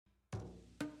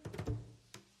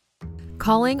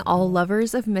calling all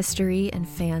lovers of mystery and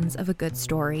fans of a good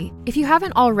story. If you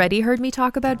haven't already heard me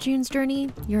talk about June's Journey,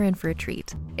 you're in for a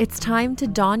treat. It's time to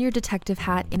don your detective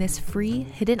hat in this free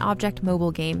hidden object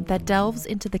mobile game that delves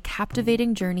into the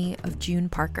captivating journey of June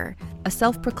Parker, a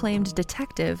self-proclaimed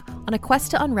detective on a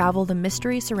quest to unravel the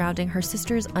mystery surrounding her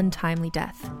sister's untimely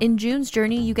death. In June's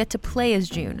Journey, you get to play as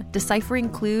June, deciphering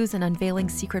clues and unveiling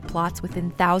secret plots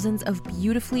within thousands of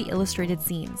beautifully illustrated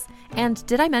scenes. And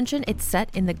did I mention it's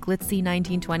set in the glitzy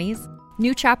 1920s?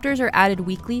 New chapters are added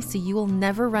weekly, so you will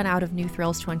never run out of new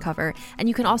thrills to uncover, and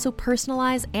you can also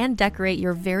personalize and decorate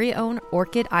your very own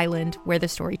Orchid Island where the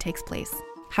story takes place.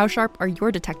 How sharp are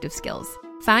your detective skills?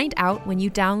 Find out when you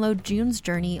download June's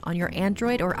Journey on your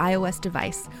Android or iOS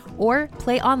device, or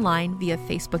play online via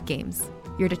Facebook Games.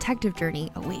 Your detective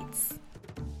journey awaits.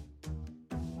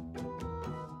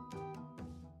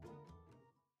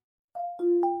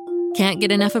 Can't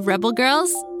get enough of Rebel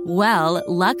Girls? Well,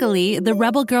 luckily, the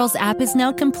Rebel Girls app is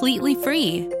now completely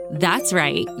free. That's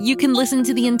right. You can listen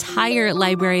to the entire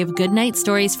library of goodnight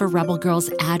stories for Rebel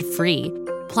Girls ad-free.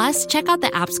 Plus, check out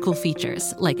the app's cool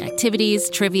features like activities,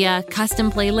 trivia,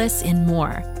 custom playlists, and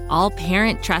more. All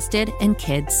parent-trusted and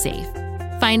kids-safe.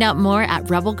 Find out more at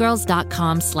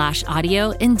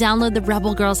rebelgirls.com/audio and download the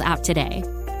Rebel Girls app today.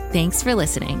 Thanks for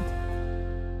listening.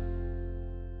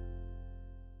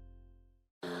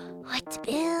 What to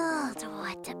build?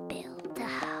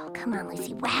 Oh, come on,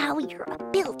 Lucy. Wow, you're a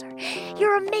builder.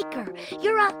 You're a maker.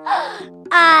 You're a...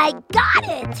 I got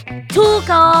it! Tool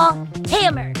call.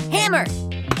 Hammer.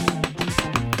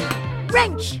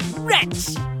 Wrench.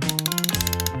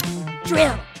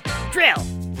 Drill.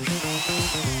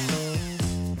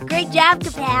 Great job,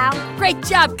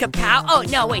 Kapow. Oh,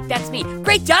 no, wait, that's me.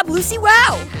 Great job, Lucy.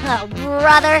 Wow. Oh,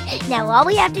 brother. Now all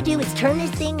we have to do is turn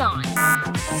this thing on.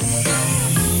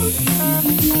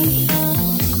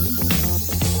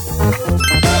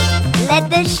 Let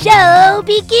the show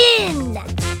begin!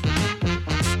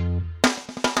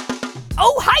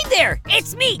 Oh, hi there!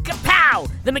 It's me, Kapow,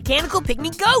 the mechanical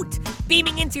pygmy goat,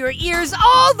 beaming into your ears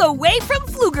all the way from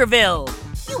Pflugerville.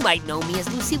 You might know me as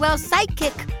Lucy Wow's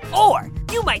sidekick, or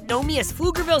you might know me as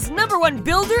Pflugerville's #1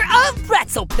 builder of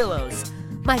pretzel pillows.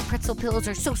 My pretzel pillows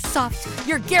are so soft,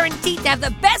 you're guaranteed to have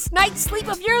the best night's sleep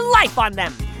of your life on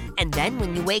them. And then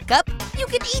when you wake up, you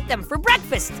can eat them for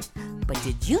breakfast. But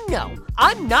did you know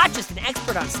I'm not just an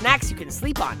expert on snacks you can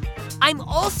sleep on? I'm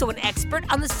also an expert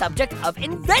on the subject of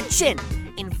invention.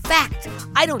 In fact,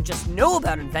 I don't just know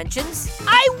about inventions,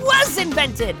 I was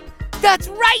invented. That's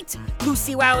right!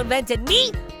 Lucy Wow invented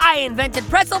me, I invented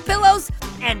pretzel pillows,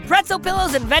 and pretzel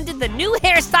pillows invented the new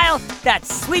hairstyle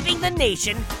that's sweeping the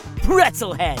nation,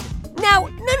 pretzel head. Now,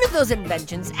 none of those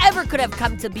inventions ever could have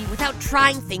come to be without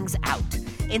trying things out.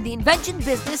 In the invention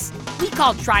business, we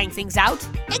call trying things out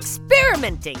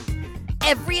experimenting.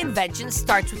 Every invention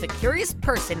starts with a curious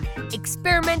person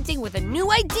experimenting with a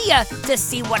new idea to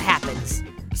see what happens.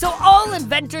 So all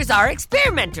inventors are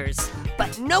experimenters,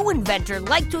 but no inventor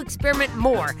liked to experiment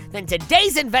more than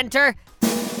today's inventor,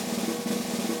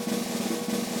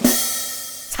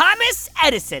 Thomas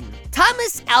Edison.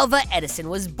 Thomas Alva Edison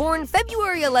was born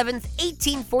February 11th,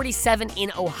 1847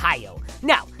 in Ohio.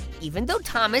 Now, even though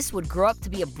Thomas would grow up to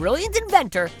be a brilliant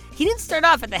inventor, he didn't start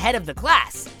off at the head of the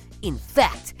class. In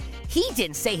fact, he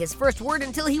didn't say his first word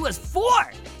until he was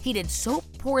 4. He did so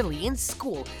poorly in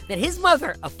school that his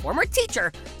mother, a former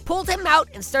teacher, pulled him out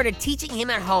and started teaching him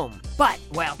at home. But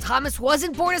while Thomas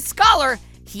wasn't born a scholar,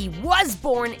 he was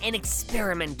born an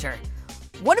experimenter.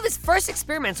 One of his first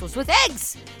experiments was with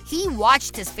eggs. He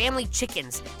watched his family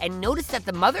chickens and noticed that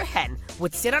the mother hen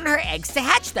would sit on her eggs to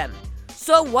hatch them.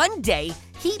 So one day,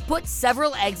 he put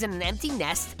several eggs in an empty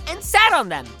nest and sat on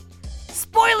them.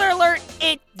 Spoiler alert,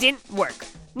 it didn't work.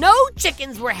 No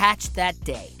chickens were hatched that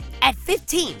day. At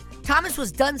 15, Thomas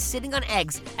was done sitting on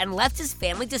eggs and left his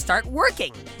family to start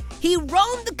working. He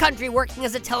roamed the country working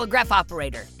as a telegraph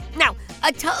operator. Now,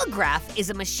 a telegraph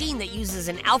is a machine that uses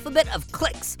an alphabet of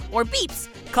clicks or beeps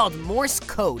called Morse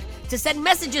code to send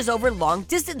messages over long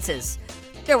distances.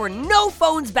 There were no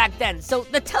phones back then, so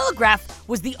the telegraph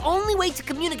was the only way to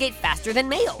communicate faster than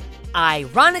mail.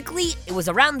 Ironically, it was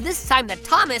around this time that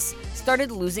Thomas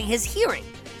started losing his hearing.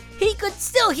 He could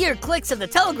still hear clicks of the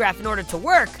telegraph in order to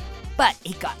work, but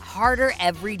it got harder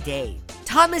every day.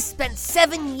 Thomas spent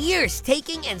 7 years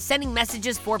taking and sending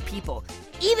messages for people,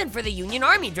 even for the Union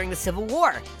Army during the Civil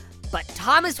War. But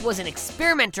Thomas was an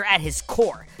experimenter at his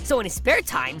core, so in his spare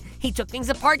time, he took things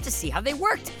apart to see how they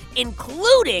worked,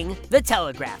 including the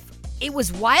telegraph. It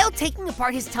was while taking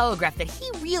apart his telegraph that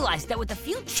he realized that with a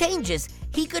few changes,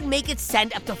 he could make it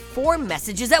send up to 4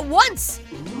 messages at once.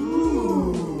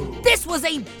 Ooh. This was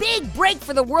a big break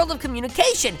for the world of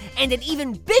communication and an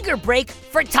even bigger break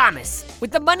for Thomas.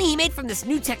 With the money he made from this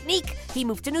new technique, he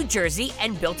moved to New Jersey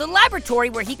and built a laboratory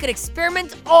where he could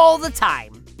experiment all the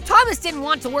time. Thomas didn't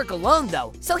want to work alone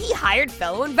though, so he hired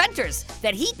fellow inventors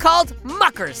that he called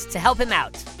muckers to help him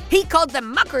out. He called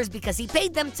them muckers because he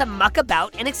paid them to muck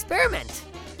about and experiment.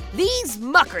 These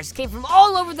muckers came from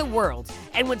all over the world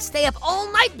and would stay up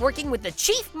all night working with the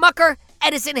chief mucker,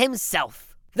 Edison himself.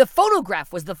 The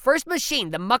phonograph was the first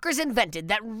machine the muckers invented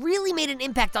that really made an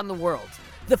impact on the world.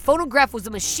 The phonograph was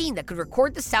a machine that could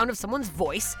record the sound of someone's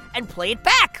voice and play it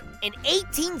back. In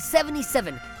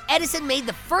 1877, Edison made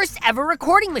the first ever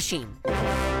recording machine.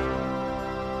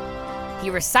 He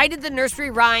recited the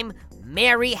nursery rhyme,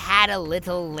 "Mary had a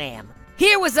little lamb."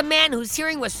 Here was a man whose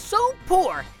hearing was so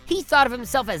poor, he thought of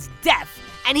himself as deaf,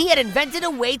 and he had invented a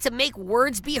way to make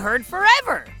words be heard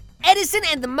forever. Edison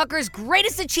and the muckers'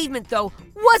 greatest achievement, though,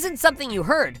 wasn't something you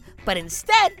heard, but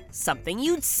instead something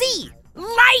you'd see.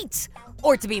 Light!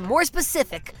 Or to be more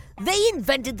specific, they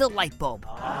invented the light bulb.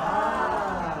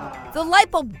 The light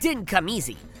bulb didn't come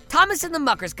easy. Thomas and the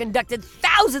muckers conducted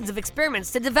thousands of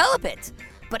experiments to develop it.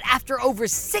 But after over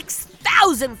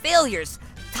 6,000 failures,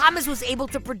 Thomas was able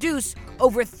to produce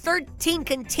over 13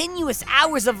 continuous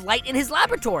hours of light in his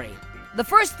laboratory. The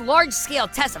first large-scale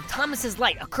test of Thomas's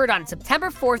light occurred on September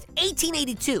 4th,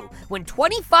 1882, when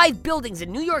 25 buildings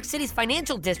in New York City's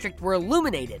financial district were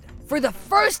illuminated. For the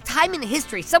first time in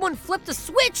history, someone flipped a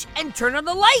switch and turned on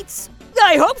the lights.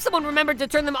 I hope someone remembered to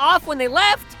turn them off when they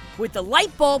left. With the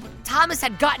light bulb, Thomas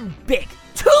had gotten big,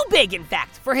 too big in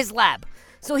fact, for his lab.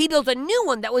 So he built a new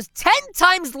one that was 10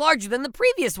 times larger than the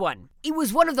previous one. It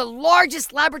was one of the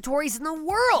largest laboratories in the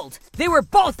world. They were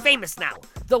both famous now.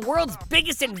 The world's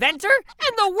biggest inventor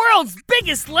and the world's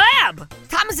biggest lab.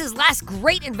 Thomas's last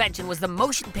great invention was the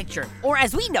motion picture, or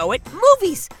as we know it,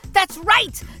 movies. That's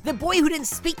right. The boy who didn't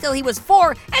speak till he was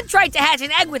 4 and tried to hatch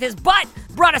an egg with his butt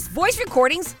brought us voice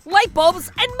recordings, light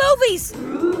bulbs, and movies.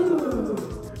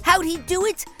 How'd he do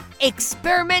it?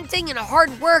 Experimenting and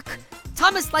hard work.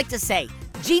 Thomas liked to say,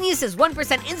 genius is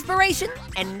 1% inspiration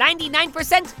and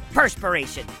 99%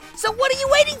 perspiration. So what are you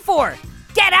waiting for?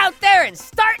 Get out there and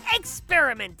start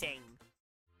experimenting.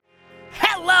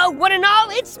 Hello, one and all,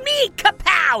 it's me,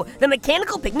 Kapow, the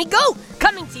mechanical pygmy goat,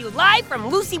 coming to you live from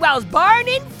Lucy Wow's barn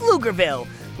in Pflugerville.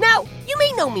 Now, you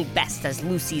may know me best as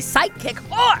Lucy's sidekick,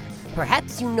 or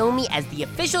perhaps you know me as the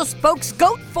official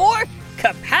spokesgoat for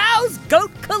Kapow's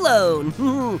Goat Cologne.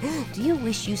 Do you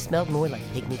wish you smelled more like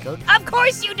pygmy goat? Of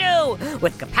course you do!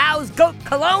 With Kapow's Goat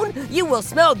Cologne, you will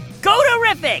smell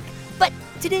goatorific! But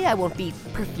today I won't be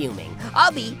perfuming.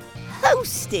 I'll be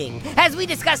hosting as we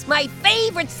discuss my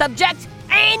favorite subject,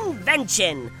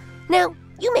 invention. Now,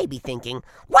 you may be thinking,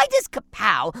 why does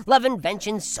Kapow love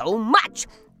invention so much?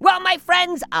 Well, my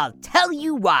friends, I'll tell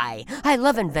you why. I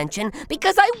love invention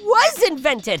because I was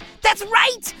invented. That's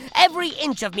right! Every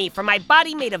inch of me, from my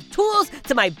body made of tools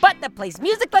to my butt that plays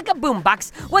music like a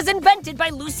boombox, was invented by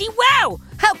Lucy Wow!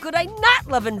 How could I not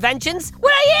love inventions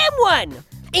when I am one?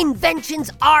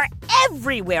 Inventions are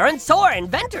everywhere, and so are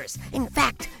inventors. In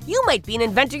fact, you might be an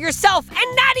inventor yourself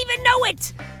and not even know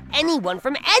it. Anyone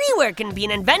from anywhere can be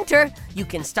an inventor. You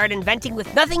can start inventing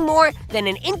with nothing more than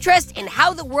an interest in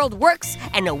how the world works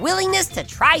and a willingness to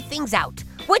try things out.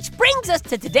 Which brings us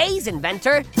to today's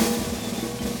inventor,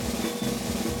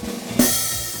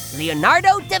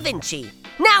 Leonardo da Vinci.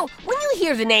 Now, when you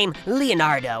hear the name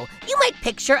Leonardo, you might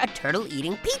picture a turtle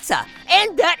eating pizza,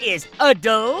 and that is a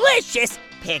delicious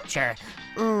picture.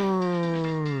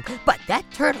 But that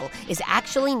turtle is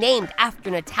actually named after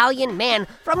an Italian man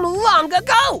from long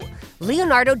ago.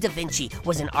 Leonardo da Vinci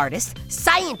was an artist,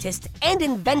 scientist, and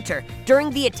inventor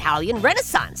during the Italian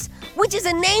Renaissance, which is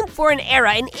a name for an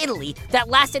era in Italy that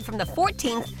lasted from the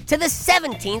 14th to the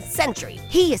 17th century.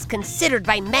 He is considered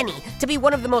by many to be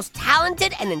one of the most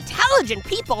talented and intelligent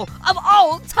people of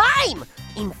all time.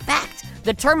 In fact,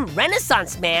 the term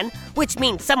Renaissance man, which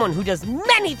means someone who does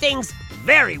many things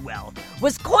very well,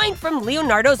 was coined from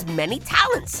Leonardo's many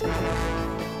talents.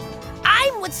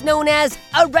 I'm what's known as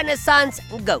a Renaissance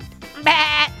goat,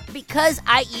 because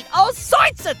I eat all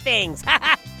sorts of things.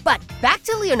 But back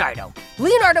to Leonardo.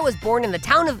 Leonardo was born in the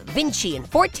town of Vinci in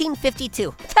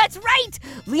 1452. That's right!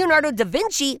 Leonardo da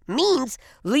Vinci means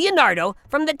Leonardo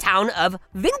from the town of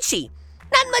Vinci.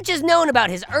 Not much is known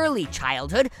about his early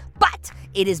childhood, but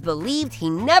it is believed he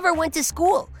never went to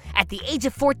school. At the age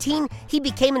of 14, he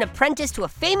became an apprentice to a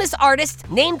famous artist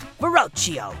named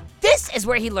Verrocchio. This is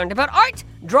where he learned about art,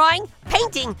 drawing,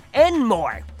 painting, and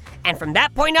more. And from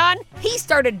that point on, he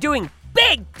started doing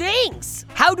big things.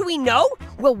 How do we know?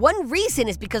 Well, one reason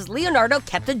is because Leonardo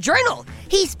kept a journal.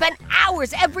 He spent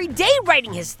hours every day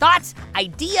writing his thoughts,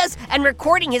 ideas, and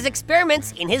recording his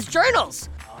experiments in his journals.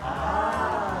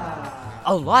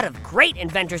 A lot of great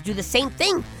inventors do the same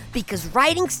thing because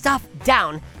writing stuff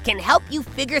down can help you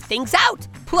figure things out.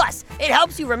 Plus, it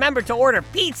helps you remember to order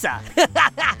pizza.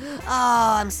 Oh,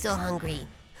 I'm still hungry.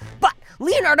 But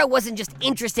Leonardo wasn't just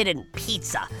interested in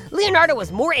pizza. Leonardo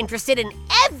was more interested in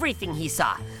everything he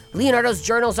saw. Leonardo's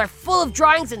journals are full of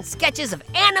drawings and sketches of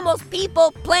animals,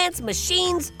 people, plants,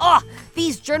 machines. Oh,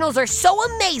 these journals are so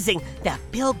amazing that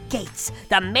Bill Gates,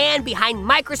 the man behind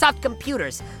Microsoft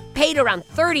Computers, paid around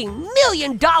 $30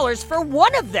 million for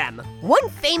one of them. One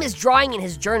famous drawing in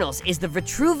his journals is the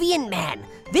Vitruvian Man.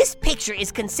 This picture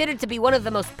is considered to be one of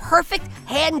the most perfect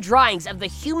hand drawings of the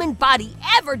human body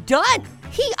ever done.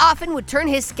 He often would turn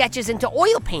his sketches into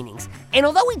oil paintings, and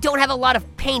although we don't have a lot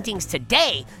of paintings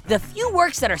today, the few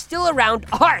works that are still around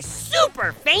are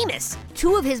super famous.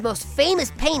 Two of his most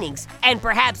famous paintings, and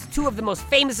perhaps two of the most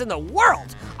famous in the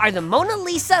world, are the Mona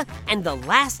Lisa and the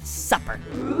Last Supper.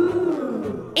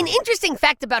 An interesting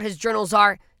fact about his journals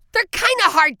are, they're kind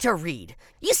of hard to read.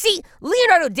 You see,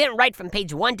 Leonardo didn't write from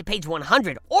page 1 to page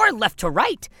 100 or left to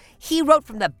right. He wrote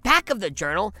from the back of the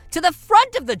journal to the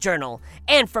front of the journal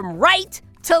and from right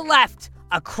to left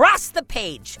across the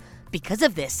page. Because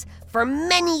of this, for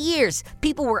many years,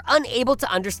 people were unable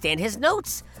to understand his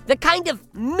notes. The kind of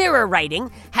mirror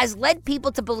writing has led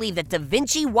people to believe that Da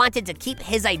Vinci wanted to keep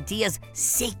his ideas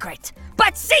secret.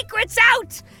 But secret's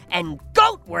out! And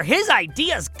goat were his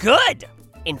ideas good!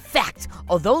 In fact,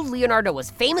 although Leonardo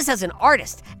was famous as an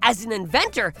artist, as an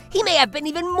inventor, he may have been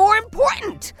even more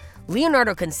important.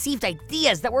 Leonardo conceived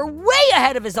ideas that were way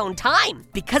ahead of his own time.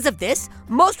 Because of this,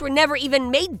 most were never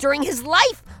even made during his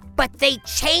life, but they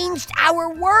changed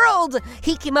our world.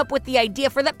 He came up with the idea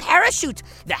for the parachute,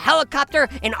 the helicopter,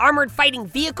 an armored fighting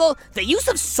vehicle, the use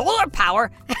of solar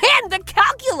power, and the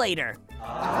calculator.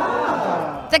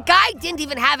 The guy didn't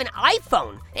even have an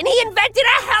iPhone, and he invented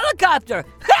a helicopter.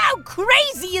 How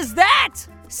crazy is that?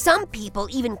 Some people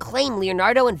even claim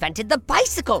Leonardo invented the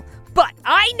bicycle, but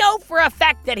I know for a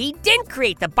fact that he didn't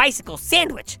create the bicycle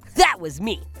sandwich. That was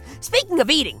me. Speaking of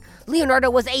eating,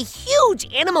 Leonardo was a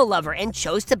huge animal lover and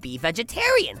chose to be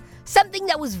vegetarian, something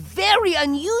that was very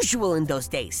unusual in those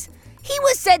days. He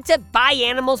was said to buy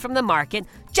animals from the market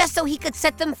just so he could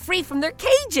set them free from their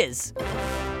cages.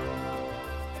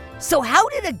 So how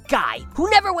did a guy who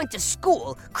never went to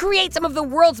school create some of the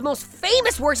world's most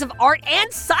famous works of art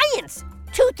and science?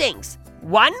 Two things.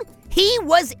 One, he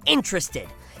was interested.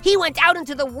 He went out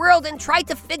into the world and tried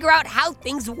to figure out how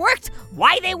things worked,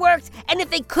 why they worked, and if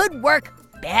they could work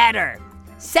better.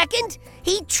 Second,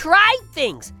 he tried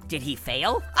things. Did he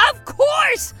fail? Of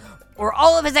course! Were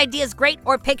all of his ideas great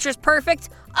or pictures perfect?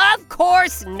 Of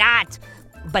course not.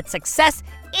 But success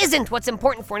isn't what's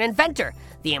important for an inventor.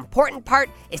 The important part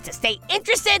is to stay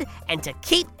interested and to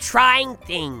keep trying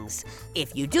things.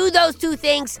 If you do those two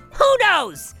things, who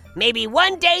knows? Maybe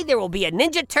one day there will be a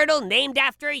Ninja Turtle named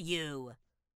after you.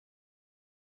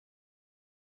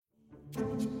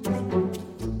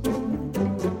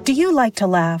 Do you like to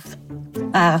laugh?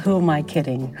 Who am I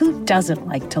kidding? Who doesn't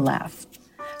like to laugh?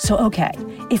 So, okay,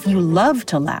 if you love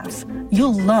to laugh,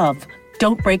 you'll love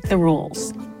Don't Break the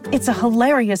Rules. It's a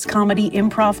hilarious comedy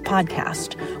improv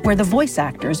podcast where the voice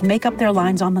actors make up their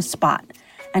lines on the spot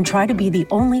and try to be the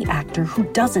only actor who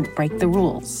doesn't break the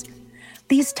rules.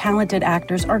 These talented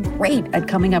actors are great at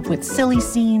coming up with silly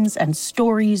scenes and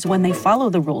stories when they follow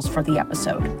the rules for the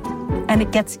episode. And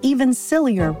it gets even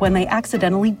sillier when they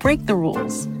accidentally break the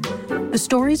rules. The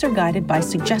stories are guided by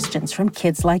suggestions from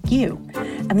kids like you,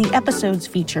 and the episodes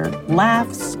feature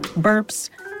laughs, burps,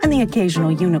 and the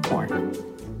occasional unicorn.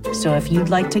 So if you'd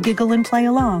like to giggle and play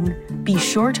along, be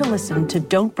sure to listen to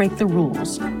Don't Break the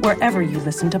Rules wherever you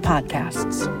listen to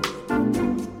podcasts.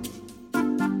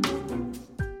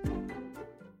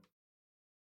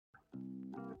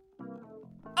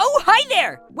 Oh, hi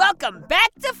there! Welcome back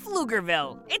to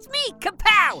Pflugerville. It's me,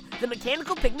 Kapow, the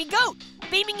mechanical pygmy goat,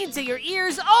 beaming into your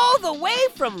ears all the way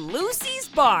from Lucy's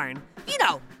barn. You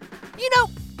know,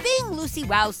 being Lucy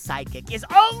Wow's sidekick is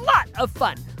a lot of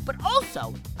fun, but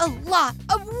also a lot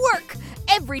of work.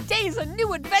 Every day is a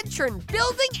new adventure in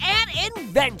building and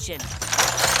invention.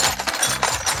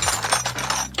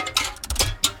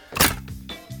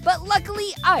 But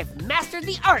luckily, I've mastered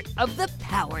the art of the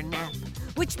power nap,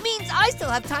 which means I still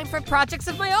have time for projects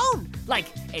of my own, like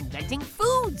inventing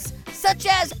foods, such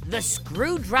as the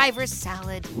screwdriver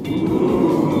salad.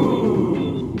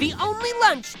 The only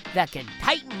lunch that can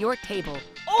tighten your table,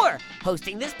 or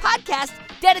hosting this podcast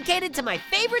dedicated to my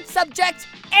favorite subject,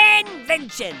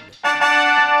 Invention!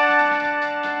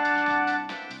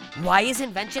 Why is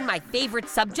invention my favorite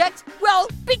subject? Well,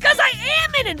 because I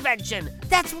am an invention!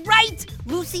 That's right!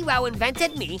 Lucy Wow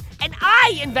invented me, and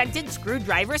I invented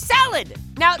screwdriver salad!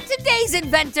 Now, today's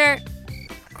inventor...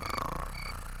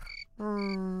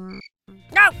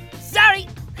 Oh, sorry!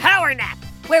 Power nap!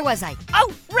 Where was I?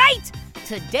 Oh, right!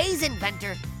 Today's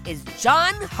inventor is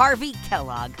John Harvey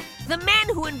Kellogg, the man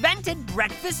who invented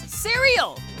breakfast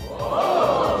cereal.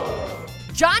 Whoa.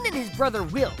 John and his brother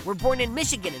Will were born in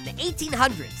Michigan in the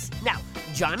 1800s. Now,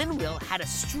 John and Will had a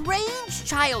strange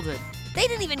childhood. They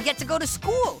didn't even get to go to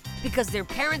school because their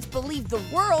parents believed the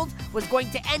world was going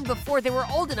to end before they were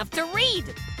old enough to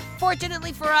read.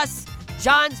 Fortunately for us,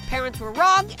 John's parents were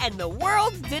wrong and the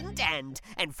world didn't end.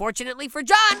 And fortunately for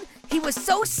John, he was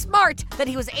so smart that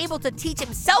he was able to teach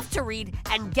himself to read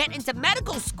and get into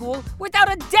medical school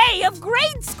without a day of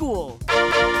grade school.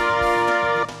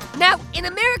 Now, in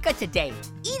America today,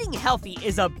 eating healthy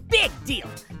is a big deal.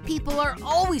 People are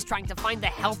always trying to find the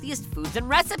healthiest foods and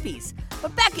recipes.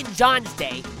 But back in John's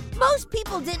day, most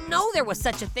people didn't know there was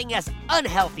such a thing as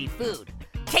unhealthy food.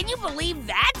 Can you believe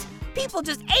that? People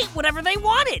just ate whatever they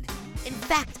wanted. In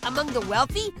fact, among the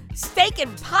wealthy, steak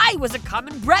and pie was a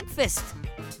common breakfast.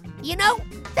 You know,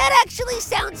 that actually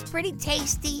sounds pretty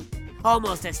tasty.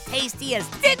 Almost as tasty as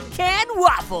tin can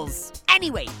waffles.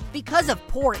 Anyway, because of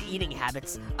poor eating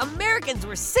habits, Americans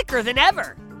were sicker than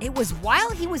ever. It was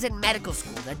while he was in medical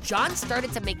school that John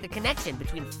started to make the connection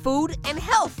between food and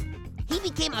health. He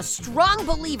became a strong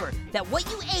believer that what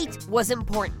you ate was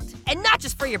important. And not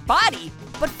just for your body,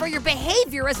 but for your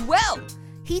behavior as well.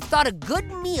 He thought a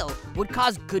good meal would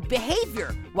cause good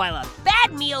behavior, while a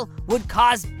bad meal would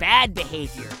cause bad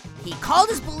behavior. He called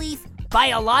his belief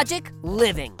biologic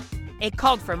living. It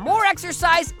called for more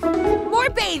exercise, more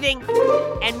bathing,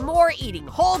 and more eating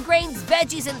whole grains,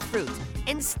 veggies, and fruit,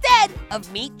 instead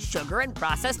of meat, sugar, and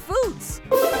processed foods.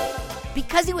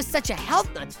 Because he was such a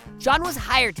health nut, John was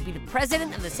hired to be the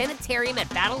president of the sanitarium at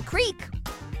Battle Creek.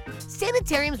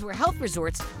 Sanitariums were health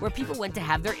resorts where people went to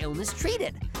have their illness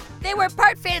treated. They were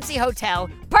part fancy hotel,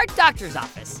 part doctor's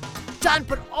office. John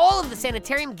put all of the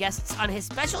sanitarium guests on his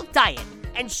special diet,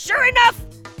 and sure enough,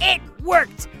 it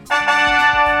worked.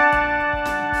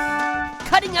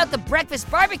 Cutting out the breakfast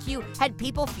barbecue had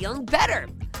people feeling better.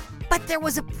 But there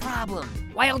was a problem.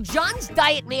 While John's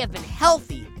diet may have been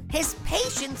healthy, his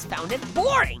patients found it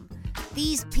boring.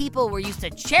 These people were used to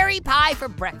cherry pie for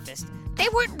breakfast. They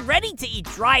weren't ready to eat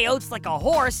dry oats like a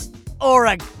horse or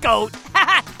a goat.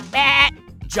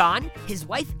 John, his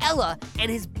wife Ella, and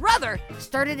his brother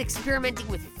started experimenting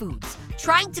with foods,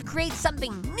 trying to create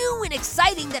something new and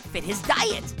exciting that fit his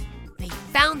diet. They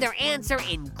found their answer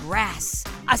in grass,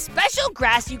 a special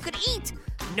grass you could eat,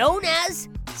 known as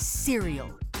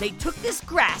cereal. They took this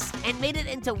grass and made it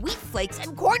into wheat flakes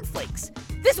and corn flakes.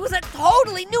 This was a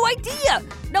totally new idea.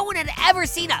 No one had ever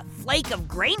seen a flake of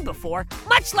grain before,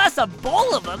 much less a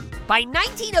bowl of them. By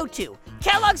 1902,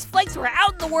 Kellogg's Flakes were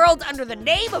out in the world under the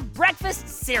name of breakfast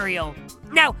cereal.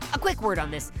 Now, a quick word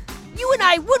on this. You and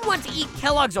I wouldn't want to eat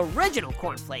Kellogg's original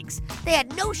corn flakes. They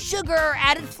had no sugar or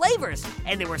added flavors,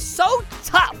 and they were so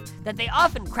tough that they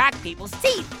often cracked people's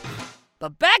teeth.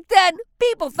 But back then,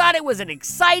 people thought it was an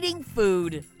exciting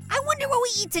food. I wonder what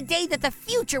we eat today that the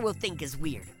future will think is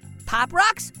weird. Pop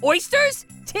Rocks? Oysters?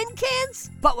 Tin cans?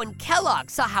 But when Kellogg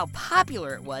saw how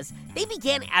popular it was, they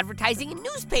began advertising in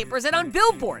newspapers and on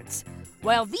billboards.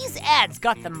 While these ads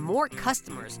got them more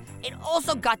customers, it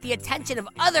also got the attention of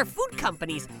other food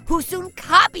companies who soon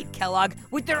copied Kellogg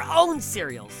with their own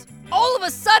cereals. All of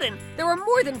a sudden, there were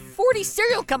more than 40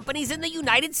 cereal companies in the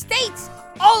United States,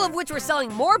 all of which were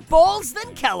selling more bowls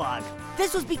than Kellogg.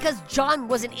 This was because John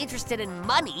wasn't interested in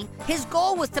money. His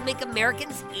goal was to make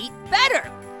Americans eat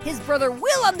better. His brother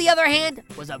Will, on the other hand,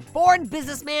 was a born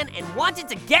businessman and wanted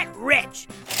to get rich.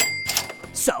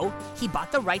 So, he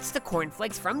bought the rights to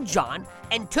cornflakes from John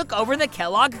and took over the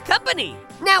Kellogg Company.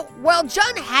 Now, while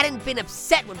John hadn't been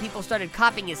upset when people started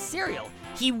copying his cereal,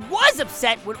 he was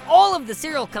upset when all of the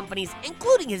cereal companies,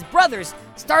 including his brothers,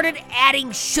 started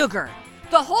adding sugar.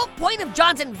 The whole point of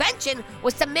John's invention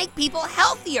was to make people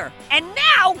healthier, and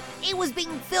now it was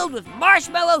being filled with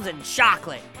marshmallows and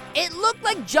chocolate. It looked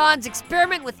like John's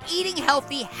experiment with eating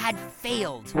healthy had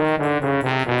failed.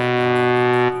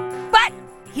 But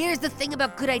here's the thing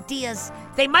about good ideas.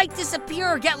 They might disappear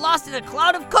or get lost in a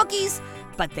cloud of cookies,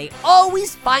 but they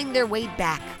always find their way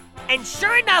back. And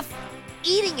sure enough,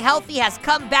 eating healthy has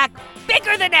come back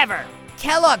bigger than ever.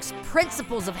 Kellogg's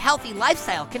principles of healthy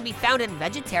lifestyle can be found in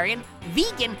vegetarian,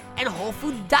 vegan, and whole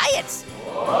food diets.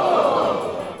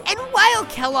 Whoa. And while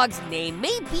Kellogg's name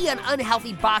may be on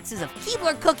unhealthy boxes of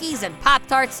Keebler cookies and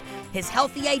Pop-Tarts, his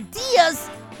healthy ideas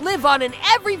live on in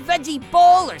every veggie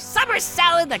bowl or summer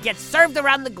salad that gets served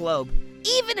around the globe,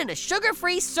 even in a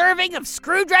sugar-free serving of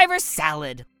screwdriver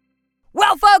salad.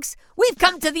 Well, folks, we've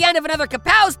come to the end of another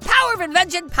Kapow's Power of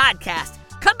Invention podcast.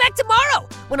 Come back tomorrow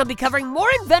when I'll be covering more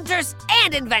inventors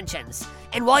and inventions.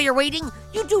 And while you're waiting,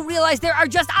 you do realize there are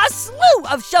just a slew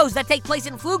of shows that take place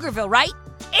in Pflugerville, right?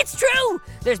 It's true!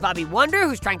 There's Bobby Wonder,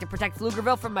 who's trying to protect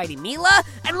Pflugerville from Mighty Mila,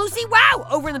 and Lucy Wow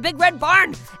over in the Big Red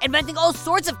Barn, inventing all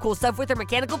sorts of cool stuff with her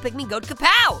mechanical pygmy goat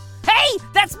Kapow. Hey,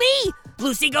 that's me!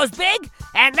 Lucy goes big,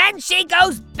 and then she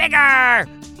goes bigger!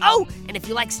 Oh, and if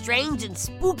you like strange and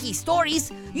spooky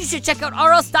stories, you should check out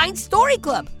R.L. Stein's Story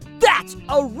Club. That's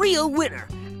a real winner.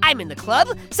 I'm in the club,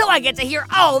 so I get to hear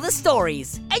all the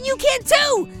stories. And you can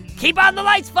too! Keep on the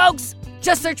lights, folks!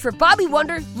 Just search for Bobby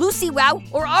Wonder, Lucy Wow,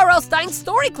 or R.L. Stein's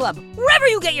Story Club, wherever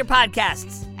you get your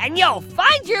podcasts, and you'll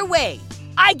find your way.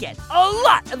 I get a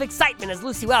lot of excitement as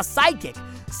Lucy Wow's sidekick.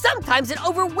 Sometimes it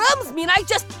overwhelms me and I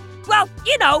just,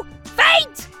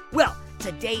 faint. Well,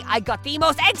 today I got the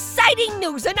most exciting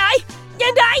news and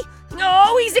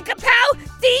oh, easy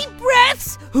Kapow, deep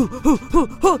breaths.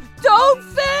 Don't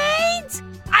faint.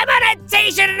 I'm on a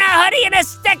t-shirt and a hoodie and a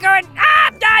sticker and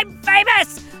I'm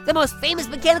famous. The most famous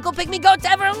mechanical pygmy goat to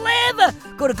ever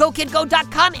live! Go to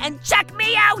GoKidGo.com and check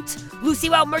me out! Lucy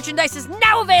Wow merchandise is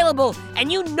now available,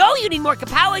 and you know you need more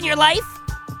Kapow in your life!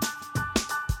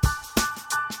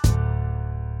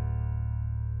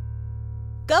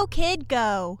 Go Kid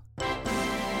Go!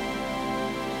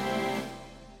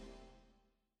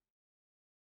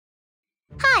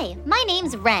 Hi, my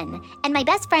name's Ren, and my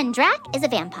best friend Drac is a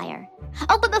vampire.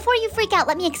 Oh, but before you freak out,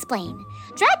 let me explain.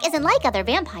 Drac isn't like other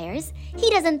vampires. He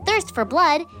doesn't thirst for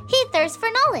blood, he thirsts for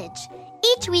knowledge.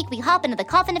 Each week we hop into the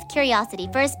Coffin of Curiosity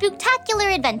for a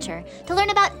spooktacular adventure to learn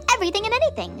about everything and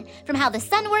anything, from how the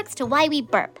sun works to why we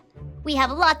burp. We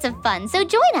have lots of fun, so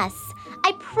join us.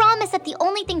 I promise that the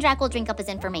only thing Drac will drink up is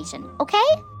information, okay?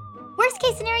 Worst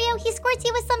case scenario, he squirts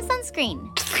you with some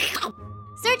sunscreen.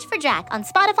 Search for Drac on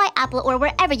Spotify, Apple, or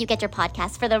wherever you get your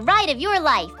podcasts for the ride of your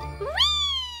life.